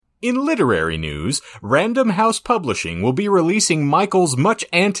In literary news, Random House Publishing will be releasing Michael's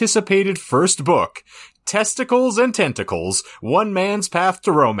much-anticipated first book, Testicles and Tentacles, One Man's Path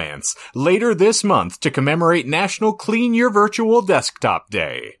to Romance, later this month to commemorate National Clean Your Virtual Desktop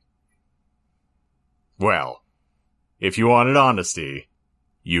Day. Well, if you wanted honesty,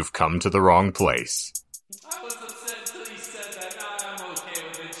 you've come to the wrong place. I was upset until he said that. Now I'm okay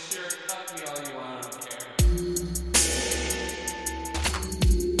with it. Sure, fuck me all you want. I don't care.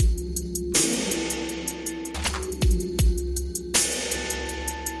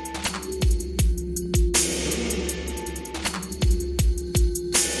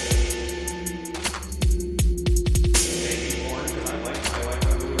 Thank you, Warren, because I like my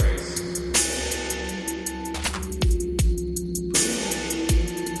Blu-rays.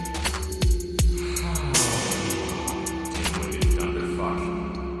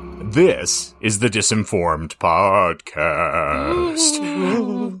 This is the Disinformed Podcast.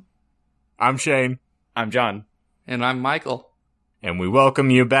 I'm Shane. I'm John. And I'm Michael. And we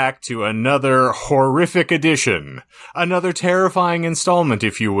welcome you back to another horrific edition, another terrifying installment,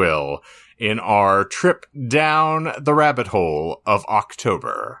 if you will, in our trip down the rabbit hole of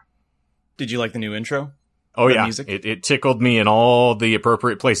October. Did you like the new intro? Oh The yeah, music? it tickled me in all the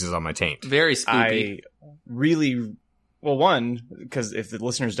appropriate places on my taint. Very spooky. I really, well, one, because if the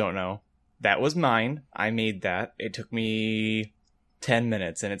listeners don't know, that was mine. I made that. It took me 10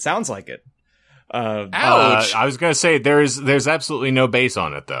 minutes, and it sounds like it. Ouch! I was gonna say there's absolutely no bass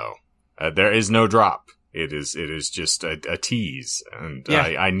on it though. There is no drop. It is just a tease, and Yeah.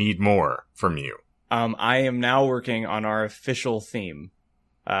 I need more from you. I am now working on our official theme,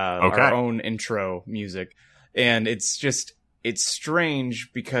 Okay. our own intro music, and it's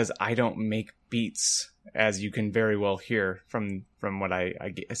strange because I don't make beats, as you can very well hear from what I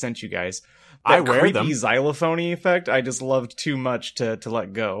sent you guys. That I wear creepy them. xylophone effect I just loved too much to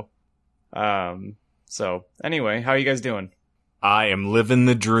let go. So anyway, how are you guys doing? I am living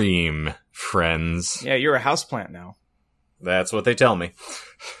the dream, friends. Yeah, you're a houseplant now. That's what they tell me.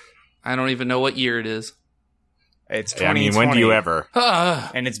 I don't even know what year it is. It's I 2020. mean, when do you ever?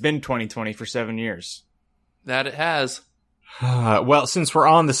 And it's been 2020 for 7 years. That it has. Well, since we're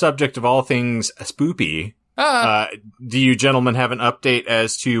on the subject of all things spoopy, do you gentlemen have an update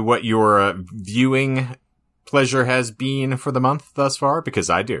as to what your viewing pleasure has been for the month thus far? Because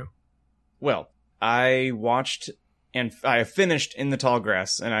I do. Well, I watched and I finished In the Tall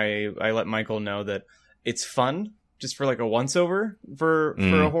Grass, and I let Michael know that it's fun, just for like a once-over for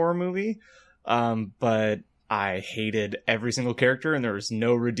a horror movie. But I hated every single character, and there was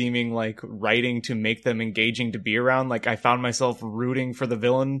no redeeming like writing to make them engaging to be around. Like, I found myself rooting for the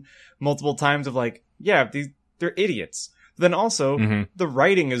villain multiple times of like, yeah, they're idiots. Then also, the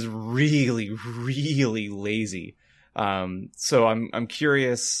writing is really, really lazy. So I'm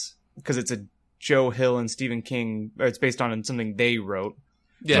curious, because it's a Joe Hill and Stephen King, or it's based on something they wrote.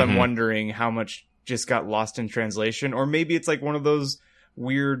 Yeah. So I'm wondering how much just got lost in translation, or maybe it's like one of those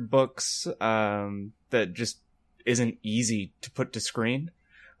weird books that just isn't easy to put to screen.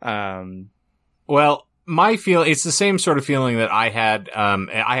 Well, it's the same sort of feeling that I had.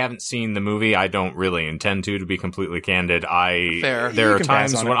 I haven't seen the movie. I don't really intend to be completely candid. Fair. There You are can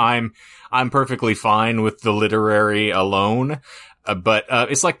pass times on when it. I'm perfectly fine with the literary alone. But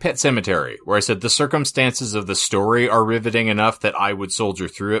it's like Pet Sematary, where I said the circumstances of the story are riveting enough that I would soldier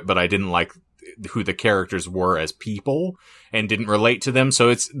through it, but I didn't like who the characters were as people and didn't relate to them.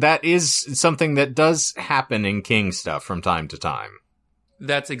 So that is something that does happen in King stuff from time to time.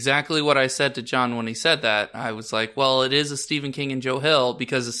 That's exactly what I said to John when he said that. I was like, well, it is a Stephen King and Joe Hill,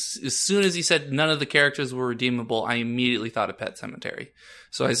 because as soon as he said none of the characters were redeemable, I immediately thought of Pet Sematary.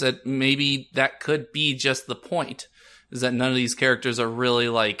 So I said, maybe that could be just the point, is that none of these characters are really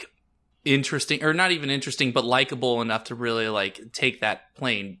like interesting, or not even interesting, but likable enough to really like take that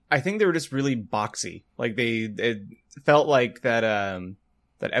plane. I think they were just really boxy. Like it felt like that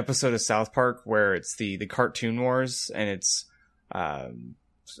episode of South Park where it's the cartoon wars, and it's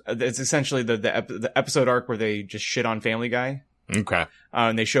essentially the episode arc where they just shit on Family Guy. Okay.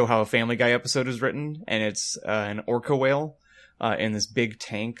 And they show how a Family Guy episode is written, and it's an orca whale in this big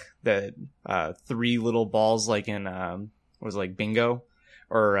tank that 3 little balls, like in was it, like Bingo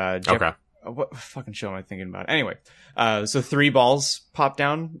or Okay. What fucking show am I thinking about? Anyway, so 3 balls pop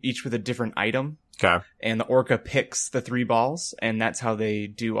down, each with a different item. Okay. And the orca picks the 3 balls, and that's how they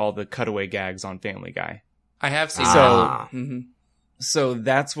do all the cutaway gags on Family Guy. I have seen Ah. that. So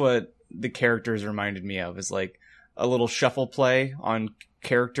that's what the characters reminded me of, is like a little shuffle play on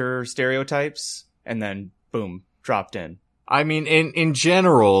character stereotypes, and then boom, dropped in. I mean, in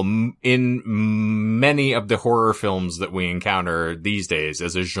general, in many of the horror films that we encounter these days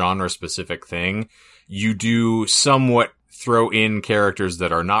as a genre-specific thing, you do somewhat throw in characters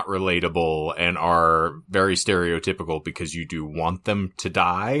that are not relatable and are very stereotypical because you do want them to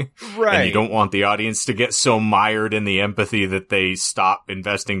die. Right. And you don't want the audience to get so mired in the empathy that they stop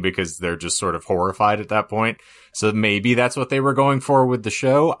investing because they're just sort of horrified at that point. So maybe that's what they were going for with the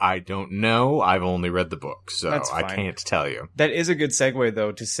show. I don't know. I've only read the book, so I can't tell you. That is a good segue,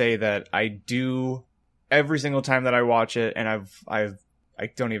 though, to say that I do every single time that I watch it, and I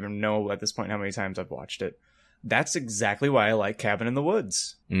don't even know at this point how many times I've watched it. That's exactly why I like Cabin in the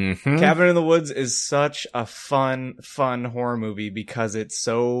Woods. Mm-hmm. Cabin in the Woods is such a fun horror movie because it's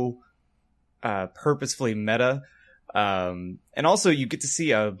so purposefully meta. And also you get to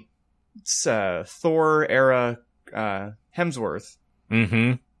see a Thor era Hemsworth.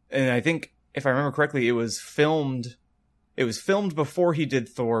 Mm-hmm. And I think, if I remember correctly, it was filmed before he did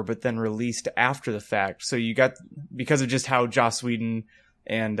Thor, but then released after the fact. So you got, because of just how Joss Whedon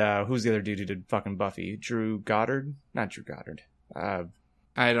and who's the other dude who did fucking Buffy? Drew Goddard? Not Drew Goddard.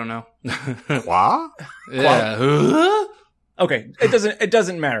 I don't know. What? Yeah. Okay, it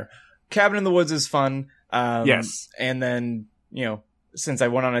doesn't matter. Cabin in the Woods is fun. Yes. And then, since I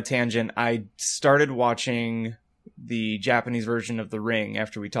went on a tangent, I started watching the Japanese version of The Ring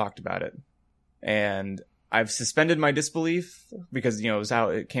after we talked about it. And I've suspended my disbelief because,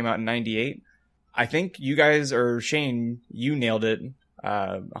 it came out in 98. I think you guys, or Shane, you nailed it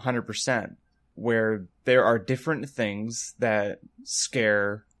 100%, where there are different things that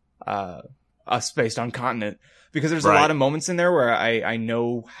scare us based on continent. Because there's a lot of moments in there where I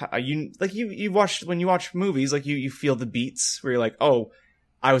know how you watch, when you watch movies, like you feel the beats where you're like, oh,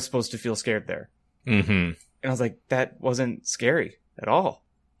 I was supposed to feel scared there. Mm-hmm. And I was like, that wasn't scary at all.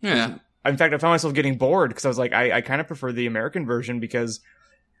 Yeah. In fact, I found myself getting bored because I was like, I kind of prefer the American version because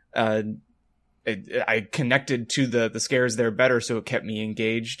I connected to the scares there better, so it kept me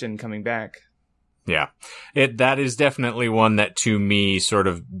engaged and coming back. Yeah. That is definitely one that to me sort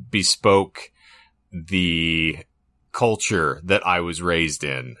of bespoke the culture that I was raised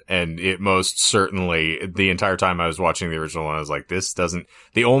in. And it most certainly, the entire time I was watching the original one, I was like,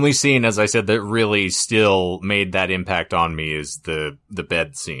 the only scene, as I said, that really still made that impact on me is the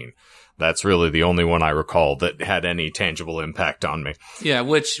bed scene. That's really the only one I recall that had any tangible impact on me. Yeah,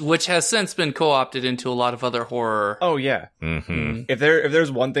 which has since been co-opted into a lot of other horror. Oh yeah. Mm-hmm. If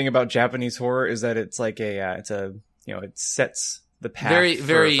there's one thing about Japanese horror is that it's like it sets the path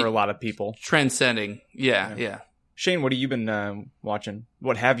for a lot of people. Transcending. Yeah. Shane, what have you been watching?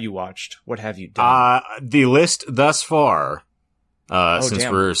 What have you watched? What have you done? The list thus far, since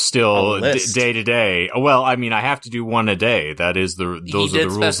we're still day to day. Well, I mean, I have to do one a day. That is those are the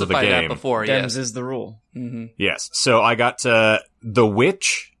rules of the game. That before, Dems is the rule. Mm-hmm. Yes. So I got The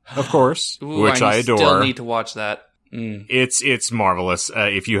Witch, of course, which I adore. Still need to watch that. Mm. It's marvelous.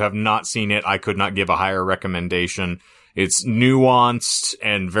 If you have not seen it, I could not give a higher recommendation. It's nuanced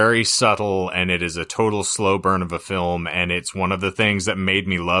and very subtle, and it is a total slow burn of a film, and it's one of the things that made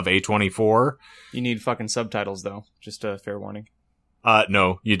me love A24. You need fucking subtitles, though. Just a fair warning.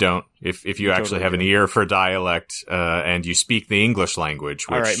 No, you don't. If you actually totally have an ear for dialect, and you speak the English language,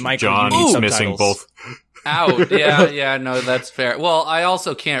 which all right, Michael, John is missing both. Out. Yeah, no, that's fair. Well, I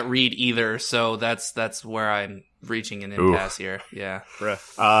also can't read either, so that's where I'm reaching an impasse here. Yeah.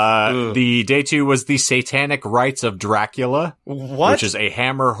 The day 2 was The Satanic Rites of Dracula. What? Which is a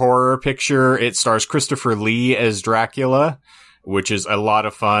Hammer horror picture. It stars Christopher Lee as Dracula, which is a lot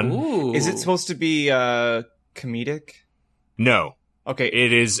of fun. Ooh. Is it supposed to be comedic? No. Okay.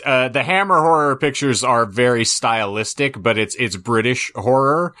 It is, the Hammer horror pictures are very stylistic, but it's British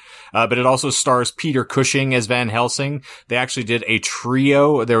horror. But it also stars Peter Cushing as Van Helsing. They actually did a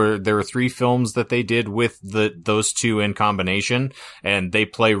trio. There were 3 films that they did with those two in combination, and they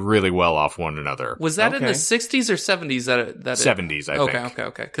play really well off one another. Was that in the 60s or 70s that 70s, I think.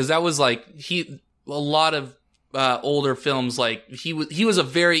 Okay. Cause that was like, a lot of, older films, like he was a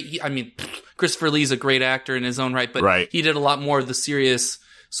very, Christopher Lee's a great actor in his own right, but he did a lot more of the serious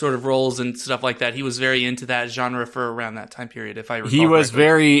sort of roles and stuff like that. He was very into that genre for around that time period, if I recall. He was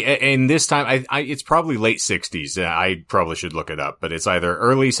very, in this time, it's probably late 60s. I probably should look it up, but it's either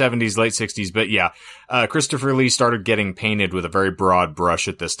early 70s, late 60s. But yeah, Christopher Lee started getting painted with a very broad brush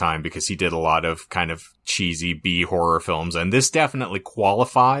at this time because he did a lot of kind of cheesy B horror films, and this definitely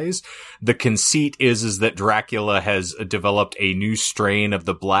qualifies. The conceit is that Dracula has developed a new strain of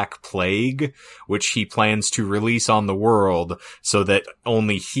the Black Plague, which he plans to release on the world so that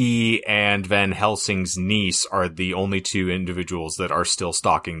only he and Van Helsing's niece are the only 2 individuals that are still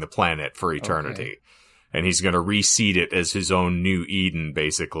stalking the planet for eternity. and he's going to reseed it as his own new Eden,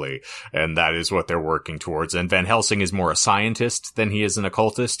 basically. And that is what they're working towards. And Van Helsing is more a scientist than he is an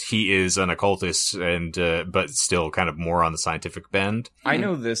occultist. He is an occultist, but still kind of more on the scientific bend. I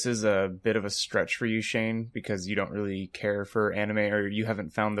know this is a bit of a stretch for you, Shane, because you don't really care for anime, or you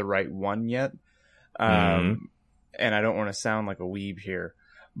haven't found the right one yet. And I don't want to sound like a weeb here,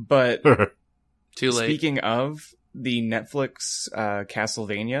 but too late. Speaking of, the Netflix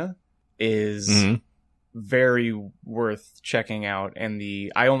Castlevania is very worth checking out, and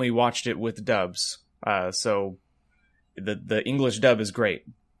I only watched it with dubs, so the English dub is great.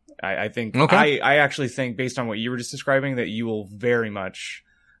 I think I actually think, based on what you were just describing, that you will very much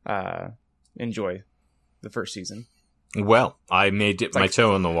enjoy the first season. Well, I may dip my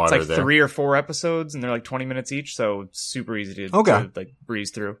toe in the water it's like there. 3 or 4 episodes, and they're like 20 minutes each, so it's super easy to like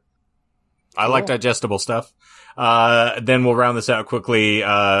breeze through. I like digestible stuff. Then we'll round this out quickly.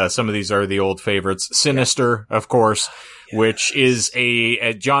 Some of these are the old favorites. Sinister, of course, which is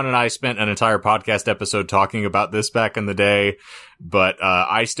John and I spent an entire podcast episode talking about this back in the day, but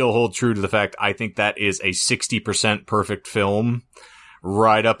I still hold true to the fact I think that is a 60% perfect film.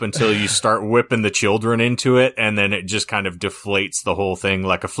 Right up until you start whipping the children into it, and then it just kind of deflates the whole thing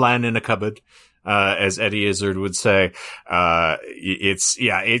like a flan in a cupboard, as Eddie Izzard would say.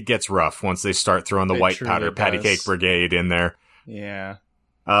 It gets rough once they start throwing the white powder patty cake brigade in there. Yeah.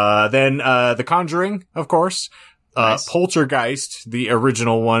 Then The Conjuring, of course. Nice. Poltergeist, the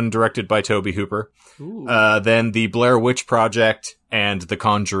original one, directed by Tobe Hooper. Then The Blair Witch Project and The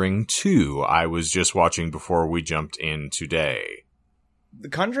Conjuring 2, I was just watching before we jumped in today. The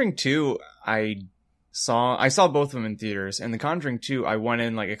Conjuring 2, I saw both of them in theaters, and The Conjuring 2, I went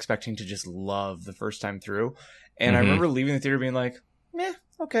in like expecting to just love the first time through, and I remember leaving the theater being like, meh,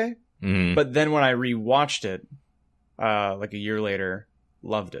 okay. But then when I rewatched it, like a year later,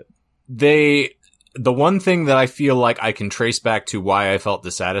 loved it. The one thing that I feel like I can trace back to why I felt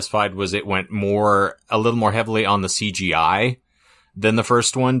dissatisfied was it went a little more heavily on the CGI than the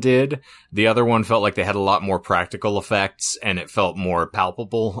first one did. The other one felt like they had a lot more practical effects, and it felt more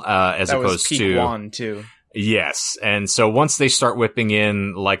palpable, as that opposed was peak to one too. Yes. And so once they start whipping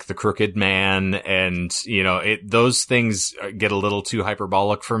in like the Crooked Man and, those things get a little too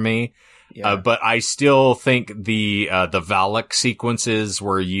hyperbolic for me. Yeah. But I still think the Valak sequences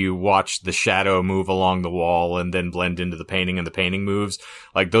where you watch the shadow move along the wall and then blend into the painting and the painting moves,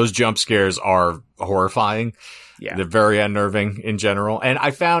 like those jump scares are horrifying. Yeah. They're very unnerving in general. And I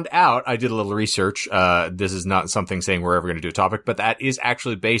found out, I did a little research. This is not something saying we're ever going to do a topic, but that is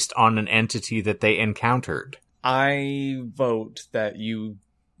actually based on an entity that they encountered. I vote that you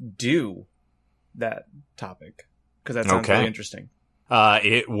do that topic, because that sounds really interesting.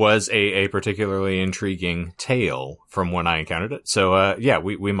 It was a particularly intriguing tale from when I encountered it. So,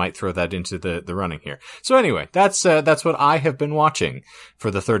 we might throw that into the running here. So anyway, that's what I have been watching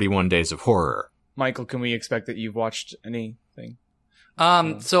for the 31 Days of Horror. Michael, can we expect that you've watched anything?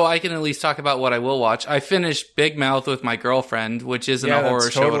 So I can at least talk about what I will watch. I finished Big Mouth with my girlfriend, which isn't a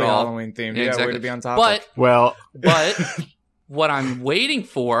horror show at all. Halloween themed. Yeah, exactly. Way to be on topic. But what I'm waiting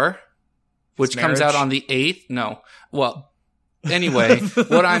for, which comes out on the 8th. No. Well, anyway,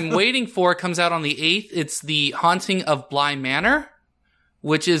 what I'm waiting for comes out on the 8th. It's The Haunting of Bly Manor,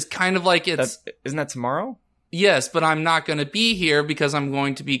 which is kind of like isn't that tomorrow? Yes, but I'm not going to be here because I'm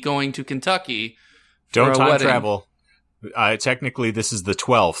going to be going to Kentucky. Don't time travel. Technically, this is the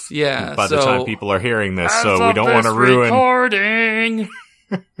 12th. Yeah. By the time people are hearing this, so we don't want to ruin. Recording.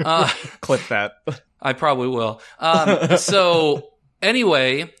 Clip that. I probably will. So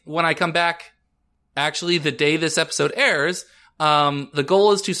anyway, when I come back, actually the day this episode airs, the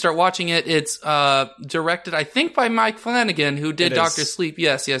goal is to start watching it. It's directed, I think, by Mike Flanagan, who did Dr. Sleep.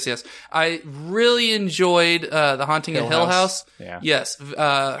 Yes. I really enjoyed The Haunting of Hill House. Yeah. Yes.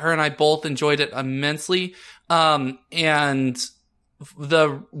 Her and I both enjoyed it immensely. And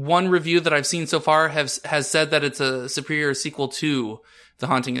the one review that I've seen so far has said that it's a superior sequel to The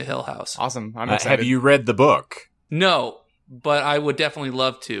Haunting of Hill House. Awesome. I'm excited. Have you read the book? No. But I would definitely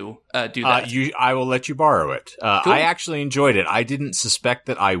love to do that. I will let you borrow it. Cool. I actually enjoyed it. I didn't suspect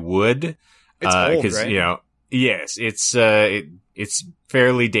that I would. It's old, right? Yes, it's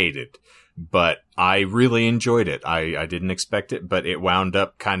fairly dated, but I really enjoyed it. I didn't expect it, but it wound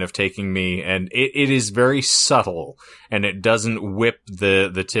up kind of taking me, and it is very subtle, and it doesn't whip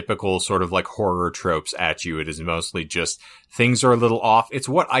the typical sort of like horror tropes at you. It is mostly just things are a little off. It's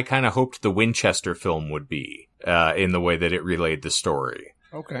what I kind of hoped the Winchester film would be. In the way that it relayed the story.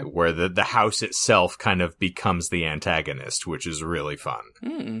 Okay. Where the house itself kind of becomes the antagonist, which is really fun.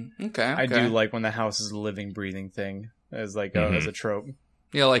 Okay. I do like when the house is a living, breathing thing as like as a trope.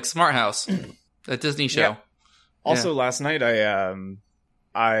 Yeah, like Smart House. A Disney show. Yeah. Also, last night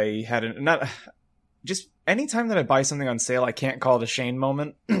I had not just anytime that I buy something on sale, I can't call it a Shane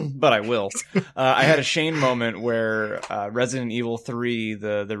moment, but I will. I had a Shane moment where Resident Evil 3,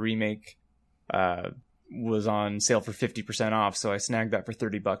 the remake, was on sale for 50% off, so I snagged that for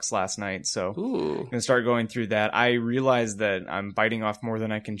 $30 last night. So I'm gonna start going through that. I realized that I'm biting off more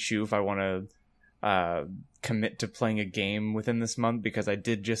than I can chew if I want to commit to playing a game within this month, because I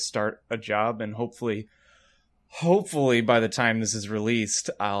did just start a job, and hopefully by the time this is released,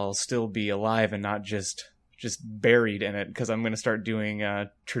 I'll still be alive and not just buried in it, because I'm going to start doing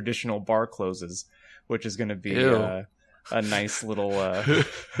traditional bar closes, which is going to be a nice little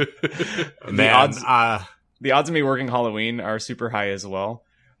Man, the odds of me working Halloween are super high as well.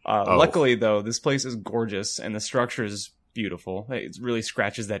 Luckily though, this place is gorgeous and the structure is beautiful. It really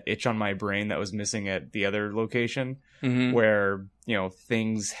scratches that itch on my brain that was missing at the other location, where, you know,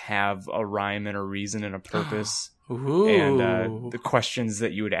 things have a rhyme and a reason and a purpose. And the questions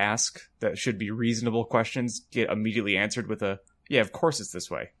that you would ask that should be reasonable questions get immediately answered with a, yeah, of course it's this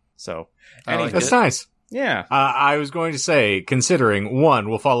way. So that's nice. Yeah. I was going to say, considering, one,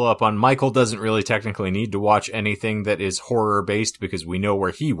 we'll follow up on Michael doesn't really technically need to watch anything that is horror-based because we know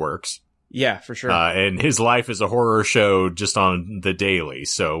where he works. Yeah, for sure. And his life is a horror show just on the daily,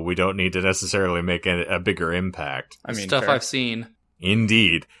 so we don't need to necessarily make a bigger impact. I mean, stuff I've seen.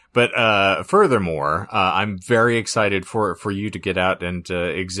 Indeed. But furthermore, I'm very excited for you to get out and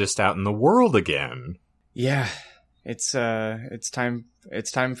exist out in the world again. Yeah. It's time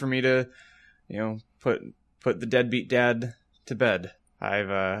for me to, you know, put the deadbeat dad to bed.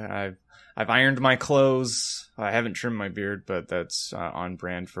 I've ironed my clothes. I haven't trimmed my beard, but that's on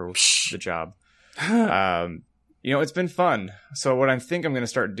brand for the job. You know, it's been fun. So what I think I'm going to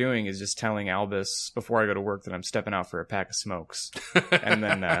start doing is just telling Albus before I go to work that I'm stepping out for a pack of smokes, and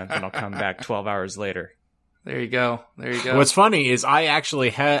then I'll come back 12 hours later. There you go. What's funny is I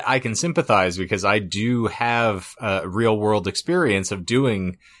actually I can sympathize, because I do have real world experience of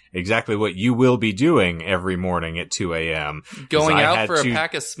doing exactly what you will be doing every morning at 2 a.m. Going out for a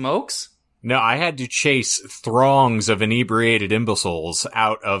pack of smokes? No, I had to chase throngs of inebriated imbeciles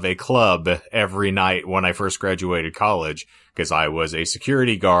out of a club every night when I first graduated college, because I was a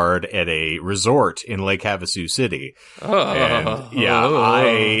security guard at a resort in Lake Havasu City. And yeah,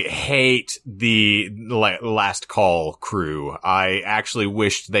 I hate the last call crew. I actually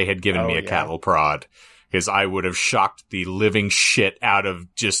wished they had given me a cattle prod, because I would have shocked the living shit out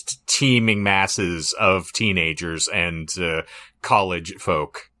of just teeming masses of teenagers and college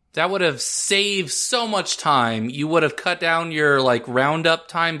folk. That would have saved so much time. You would have cut down your roundup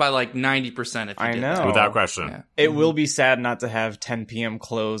time by 90% if you did that. Without question. Yeah. It will be sad not to have 10 p.m.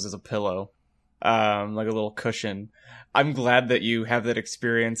 close as a pillow, like a little cushion. I'm glad that you have that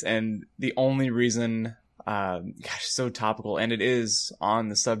experience, and the only reason, so topical, and it is on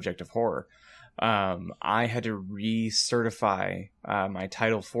the subject of horror. I had to recertify my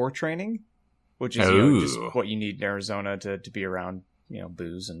Title IV training, which is just what you need in Arizona to be around,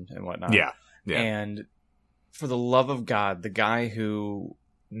 booze and whatnot. Yeah. And for the love of God, the guy who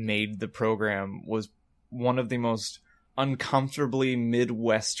made the program was one of the most uncomfortably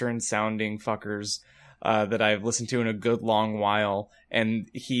Midwestern sounding fuckers that I've listened to in a good long while. And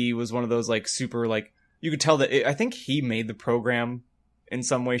he was one of those super you could tell that I think he made the program in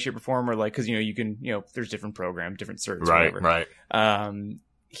some way, shape, or form, or because you can there's different programs, different certs, right.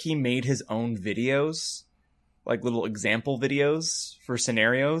 He made his own videos, little example videos for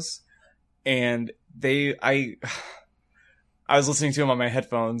scenarios, and I was listening to him on my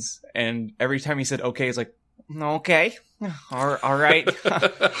headphones, and every time he said okay, it's like, okay, all right,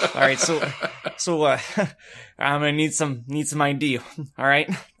 all right, so I'm gonna need some ID. All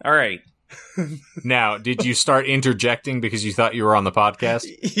right. Now, did you start interjecting because you thought you were on the podcast?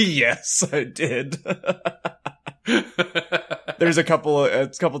 Yes, I did. There's a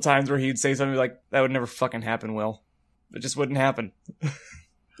couple times where he'd say something like, "That would never fucking happen, Will. It just wouldn't happen."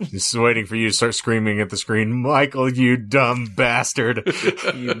 Just waiting for you to start screaming at the screen, "Michael, you dumb bastard!"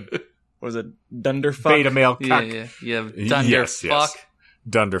 Was it Dunderfuck? Beta male cuck. Yeah. Dunderfuck. Yes.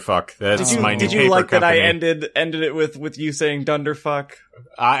 Dunderfuck. That's my new paper company. Did you like that I ended it with you saying Dunderfuck?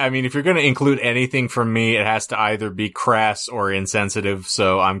 I mean, if you're going to include anything from me, it has to either be crass or insensitive,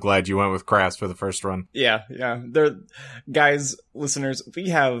 so I'm glad you went with crass for the first one. Yeah. Guys, listeners, we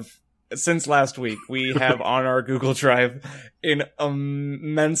have, since last week, we have on our Google Drive an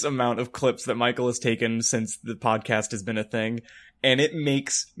immense amount of clips that Michael has taken since the podcast has been a thing, and it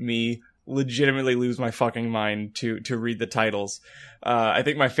makes me legitimately lose my fucking mind to read the titles. I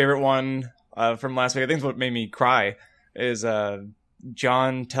think my favorite one from last week, I think is what made me cry, is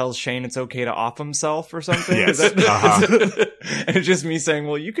John tells Shane it's okay to off himself or something. Yes. And it's just me saying,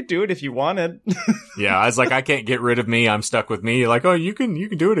 well, you could do it if you wanted. Yeah, I was like, I can't get rid of me. I'm stuck with me. You're like, oh, you can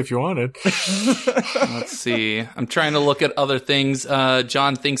do it if you wanted. Let's see. I'm trying to look at other things.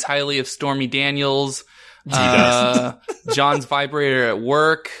 John thinks highly of Stormy Daniels. John's vibrator at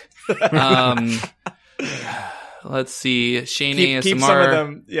work. Let's see. Shane ASMR. Keep some of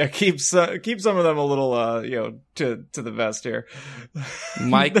them. Yeah, keep some of them a little, to the vest here.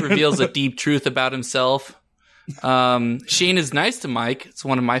 Mike reveals a deep truth about himself. Shane is nice to Mike. It's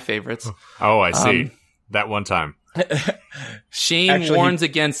one of my favorites. Oh, I see. That one time. Shane warns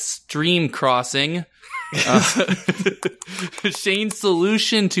against stream crossing. Shane's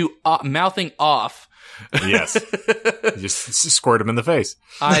solution to mouthing off. Yes. Just squirt him in the face.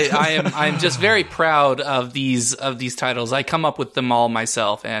 I'm just very proud of these titles. I come up with them all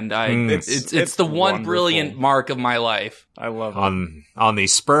myself, and it's the one wonderful. brilliant mark of my life. I love it. On the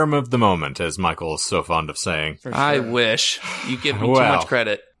sperm of the moment, as Michael is so fond of saying. For sure. I wish you give me too much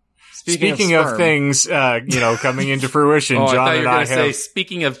credit. Speaking of things, coming into fruition, I John thought you and were I going to say, have.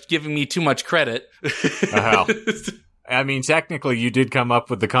 speaking of giving me too much credit. I mean, technically, you did come up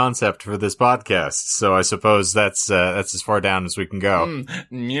with the concept for this podcast, so I suppose that's as far down as we can go.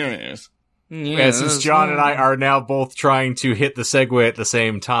 Yes. And since John and I are now both trying to hit the segue at the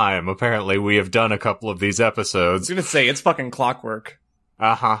same time, apparently we have done a couple of these I episodes. was gonna say, it's fucking clockwork.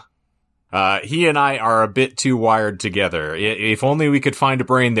 He and I are a bit too wired together. If only we could find a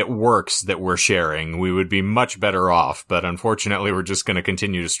brain that works that we're sharing, we would be much better off. But unfortunately, we're just going to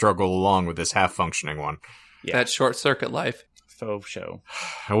continue to struggle along with this half-functioning one. Yeah. That short circuit life. Faux show.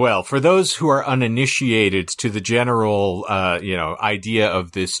 Well, for those who are uninitiated to the general, idea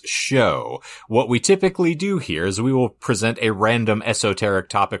of this show, what we typically do here is we will present a random esoteric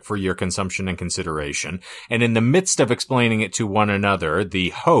topic for your consumption and consideration. And in the midst of explaining it to one another, the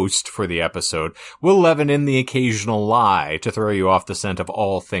host for the episode will leaven in the occasional lie to throw you off the scent of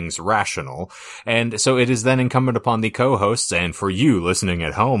all things rational. And so it is then incumbent upon the co-hosts and for you listening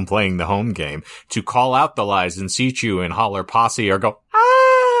at home playing the home game to call out the lies in situ and holler posse or go,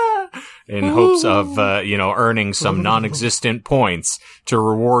 ah, in hopes of, earning some non-existent points to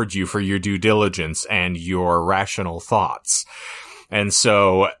reward you for your due diligence and your rational thoughts. And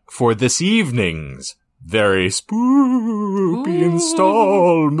so, for this evening's very spooky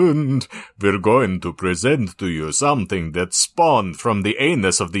installment, we're going to present to you something that spawned from the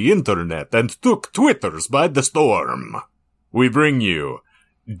anus of the internet and took Twitters by the storm. We bring you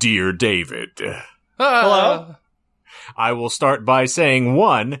Dear David. Hello? I will start by saying,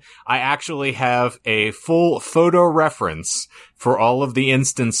 one, I actually have a full photo reference for all of the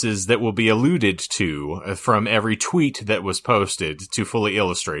instances that will be alluded to from every tweet that was posted to fully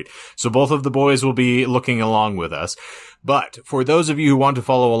illustrate. So both of the boys will be looking along with us. But for those of you who want to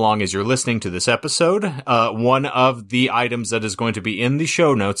follow along as you're listening to this episode, one of the items that is going to be in the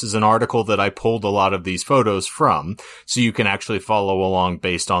show notes is an article that I pulled a lot of these photos from, so you can actually follow along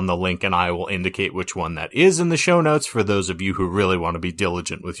based on the link, and I will indicate which one that is in the show notes for those of you who really want to be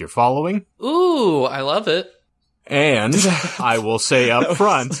diligent with your following. Ooh, I love it. And I will say up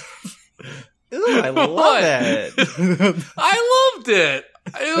front... Ooh, I love it. I loved it.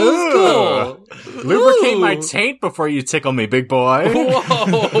 It was cool. Lubricate Ooh. my taint before you tickle me, big boy.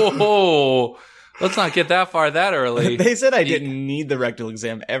 Whoa. Let's not get that far that early. They said I didn't need the rectal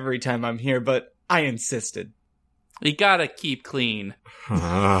exam every time I'm here, but I insisted. You gotta keep clean. Also,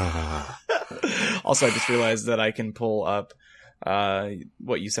 I just realized that I can pull up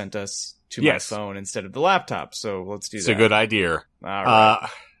what you sent us to my phone instead of the laptop, so let's do that. It's a good idea. All right.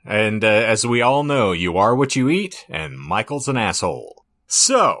 And as we all know, you are what you eat, and Michael's an asshole.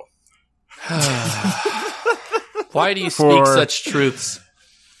 So, why do you speak such truths?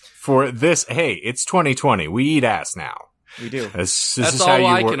 For this, hey, it's 2020. We eat ass now. We do. That's all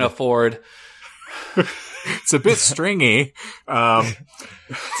I can afford. It's a bit stringy.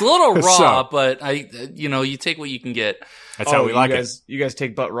 It's a little raw, but you take what you can get. That's how we like it. You guys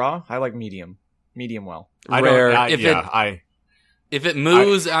take butt raw? I like medium. Medium well. If it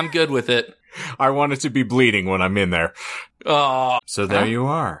moves, I'm good with it. I want it to be bleeding when I'm in there. Oh. So there you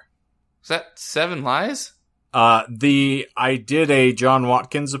are. Is that 7 lies? I did a John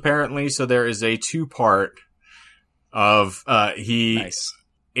Watkins apparently, so there is a 2-part of, nice.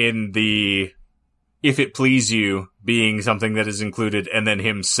 In the, if it please you, being something that is included, and then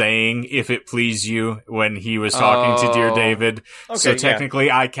him saying, if it please you, when he was talking to Dear David. Okay, so technically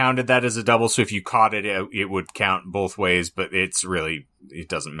I counted that as a double, so if you caught it, it would count both ways, but it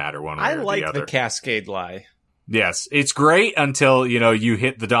doesn't matter one way or the other. I like the cascade lie. Yes, it's great until, you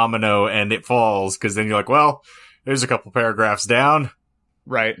hit the domino and it falls, because then you're like, well, There's a couple paragraphs down.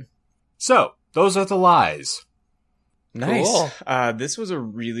 Right. So, those are the lies. Nice. Cool. This was a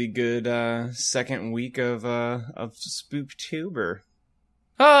really good second week of Spooktuber.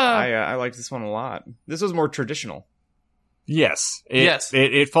 I liked this one a lot. This was more traditional. Yes. Yes.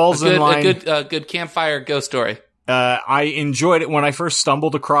 It falls in line. A good campfire ghost story. I enjoyed it when I first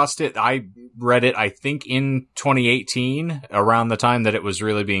stumbled across it. I read it, I think, in 2018, around the time that it was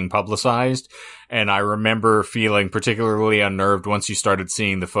really being publicized. And I remember feeling particularly unnerved once you started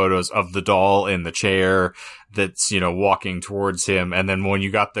seeing the photos of the doll in the chair that's, walking towards him. And then when you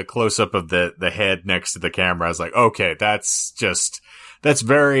got the close-up of the head next to the camera, I was like, okay, that's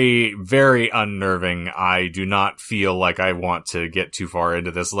very, very unnerving. I do not feel like I want to get too far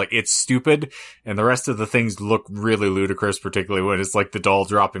into this. Like, it's stupid, and the rest of the things look really ludicrous, particularly when it's like the doll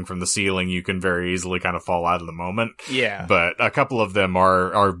dropping from the ceiling. You can very easily kind of fall out of the moment. Yeah. But a couple of them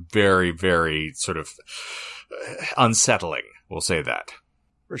are very, very sort of unsettling. We'll say that.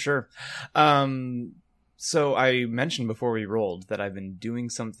 For sure. So I mentioned before we rolled that I've been doing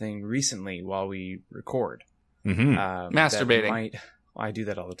something recently while we record. Mm-hmm. Masturbating. I do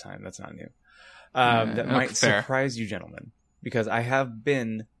that all the time. That's not new. That might surprise you, gentlemen, because I have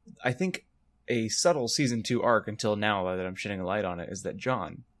been, I think, a subtle season 2 arc until now that I'm shedding a light on it is that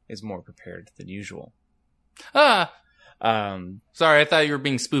John is more prepared than usual. Sorry, I thought you were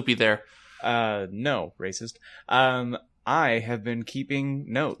being spoopy there. No, racist. I have been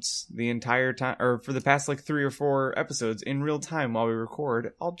keeping notes the entire time, or for the past 3 or 4 episodes in real time while we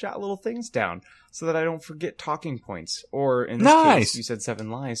record. I'll jot little things down so that I don't forget talking points. Or in this case, you said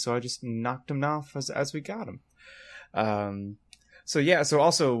 7 lies, so I just knocked them off as we got them. So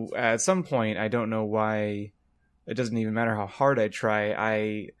also at some point, I don't know why it doesn't even matter how hard I try.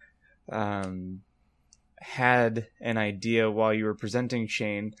 I had an idea while you were presenting,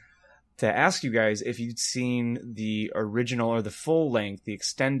 Shane, to ask you guys if you'd seen the original or the full length, the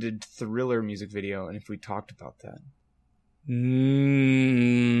extended Thriller music video, and if we talked about that.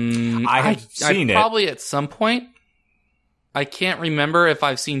 I have seen it. Probably at some point. I can't remember if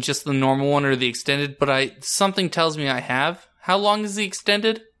I've seen just the normal one or the extended, but something tells me I have. How long is the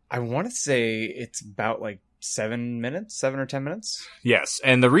extended? I want to say it's about 7 or 10 minutes. Yes,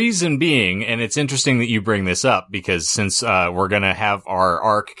 and the reason being, and it's interesting that you bring this up, because since we're going to have our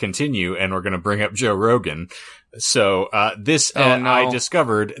arc continue and we're going to bring up Joe Rogan, so I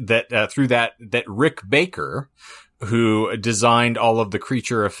discovered that through that Rick Baker, who designed all of the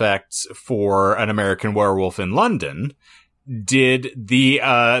creature effects for An American Werewolf in London, did the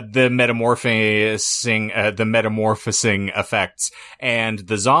metamorphosing effects and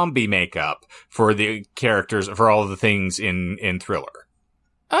the zombie makeup for the characters, for all of the things in Thriller.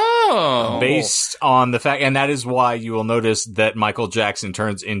 Oh! Based on the fact, and that is why you will notice that Michael Jackson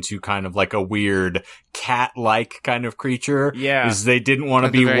turns into kind of like a weird cat-like kind of creature. Yeah. Is they didn't want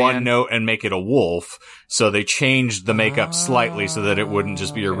to be one note and make it a wolf, so they changed the makeup slightly so that it wouldn't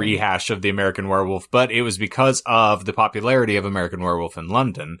just be a rehash of the American Werewolf, but it was because of the popularity of American Werewolf in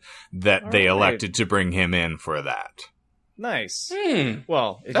London that they elected to bring him in for that. Nice.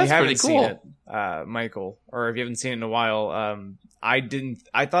 Well, if That's you haven't pretty cool. seen it, Michael, or if you haven't seen it in a while, I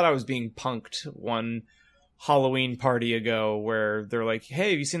thought I was being punked one Halloween party ago where they're like, hey,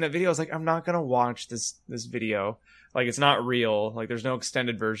 have you seen that video? I was like, I'm not going to watch this video. It's not real. There's no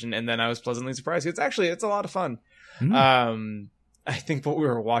extended version. And then I was pleasantly surprised. It's a lot of fun. I think what we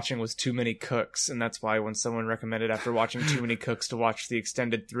were watching was Too Many Cooks. And that's why when someone recommended after watching Too Many Cooks to watch the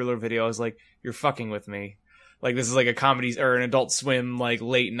extended Thriller video, I was like, you're fucking with me. This is a comedy or an Adult Swim,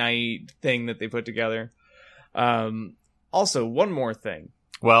 late night thing that they put together. Also, one more thing.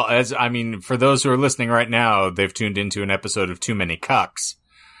 Well, for those who are listening right now, they've tuned into an episode of Too Many Cucks.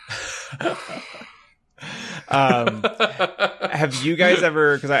 Have you guys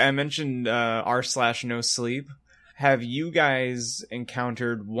ever, because I mentioned r/no sleep, have you guys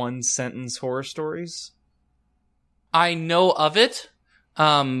encountered one sentence horror stories? I know of it.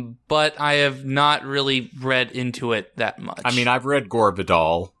 But I have not really read into it that much. I've read Gore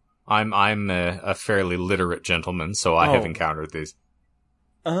Vidal. I'm a fairly literate gentleman, so I have encountered these.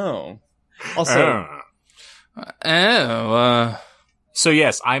 Oh. Also. So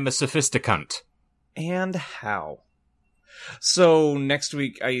yes, I'm a sophisticant. And how? So next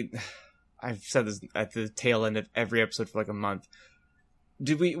week, I've said this at the tail end of every episode for a month.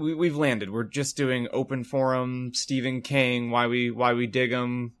 We've landed. We're just doing open forum, Stephen King, why we dig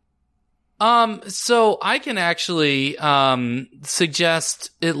him. So I can actually suggest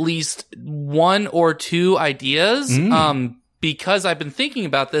at least 1 or 2 ideas. because I've been thinking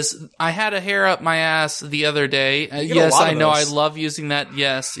about this, I had a hair up my ass the other day. get a Yes, lot I of know. those. I love using that.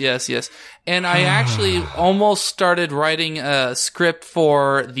 Yes. And I actually almost started writing a script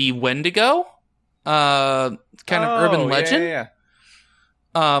for the Wendigo, kind of urban legend. Yeah.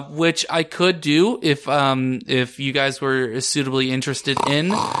 Which I could do if you guys were suitably interested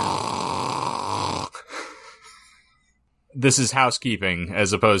in. This is housekeeping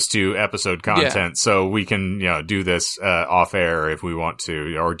as opposed to episode content, so we can, do this off air if we want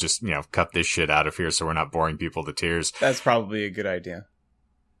to, or just, cut this shit out of here so we're not boring people to tears. That's probably a good idea.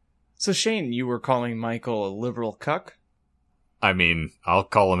 So Shane, you were calling Michael a liberal cuck? I mean, I'll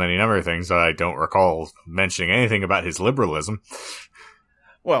call him any number of things. I don't recall mentioning anything about his liberalism.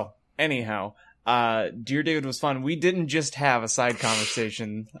 Well, anyhow, Dear David was fun. We didn't just have a side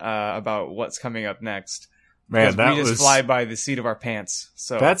conversation about what's coming up next. Man, that we just fly by the seat of our pants.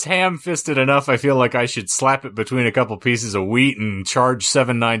 So that's ham-fisted enough. I feel like I should slap it between a couple pieces of wheat and charge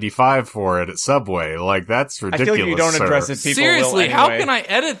 $7.95 for it at Subway. Like, that's ridiculous. I feel like you don't address it. People Seriously, will anyway. how can I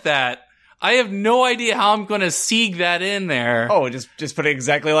edit that? I have no idea how I'm going to seeg that in there. Oh, just put it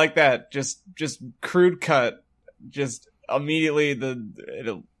exactly like that. Just crude cut. Just immediately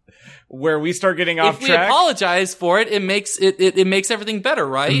where we start getting off if we track. apologize for it, it makes it makes everything better,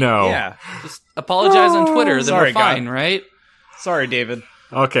 right? No. Yeah. Just apologize on Twitter, then Sorry, we're fine, God. right? Sorry, David.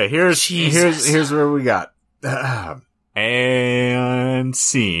 Okay, here's Jesus. where we got. And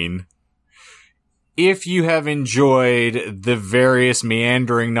scene. If you have enjoyed the various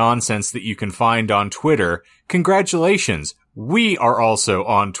meandering nonsense that you can find on Twitter, congratulations. We are also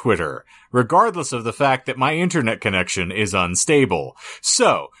on Twitter, regardless of the fact that my internet connection is unstable.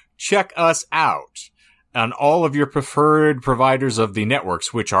 So, check us out on all of your preferred providers of the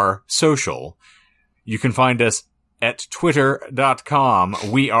networks, which are social. You can find us at twitter.com.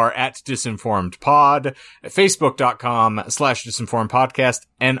 We are at disinformedpod, facebook.com/disinformedpodcast,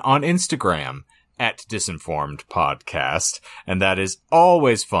 and on Instagram at Disinformed Podcast, and that is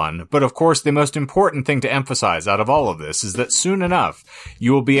always fun. But of course, the most important thing to emphasize out of all of this is that soon enough,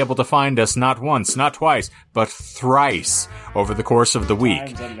 you will be able to find us not once, not twice, but thrice over the course of the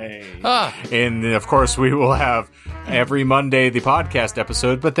week. And of course, we will have every Monday the podcast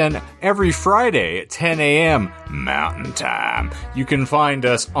episode, but then every Friday at 10 a.m. Mountain Time. You can find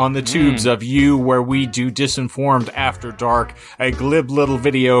us on the tubes of you, where we do Disinformed After Dark, a glib little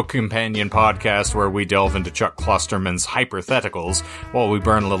video companion podcast where we delve into Chuck Klosterman's hypotheticals while we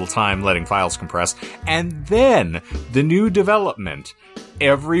burn a little time letting files compress. And then the new development.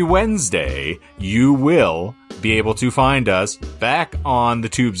 Every Wednesday, you will be able to find us back on the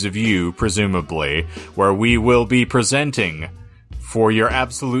tubes of you, presumably, where we will be presenting, for your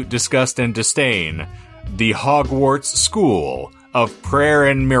absolute disgust and disdain, the Hogwarts School of Prayer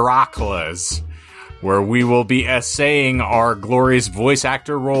and Miracles, where we will be essaying our glorious voice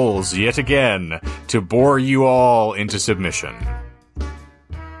actor roles yet again to bore you all into submission.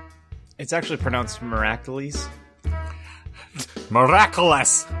 It's actually pronounced miraculous.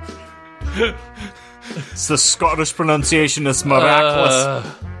 Miraculous! It's the Scottish pronunciation is miraculous.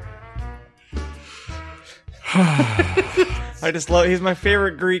 I just love. He's my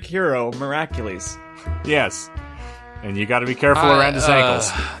favorite Greek hero, Miraculous. Yes. And you gotta be careful around his ankles.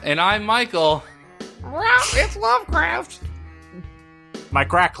 And I'm Michael. It's Lovecraft. My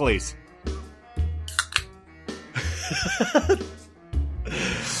cracklies.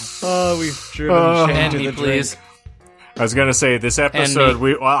 Oh, we've driven Shane End to me, the please. drink. I was gonna say, this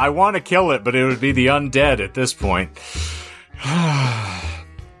episode, I want to kill it, but it would be the undead at this point.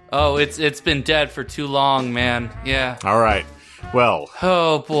 Oh, it's been dead for too long, man. Yeah. Alright. Well,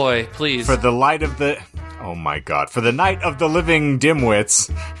 Oh boy, please. for the light of the... Oh my god. For the night of the living dimwits,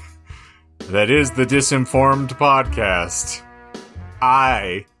 that is the Disinformed Podcast.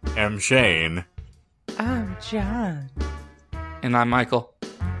 I am Shane. I'm John. And I'm Michael.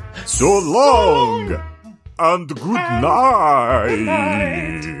 So long! And good night.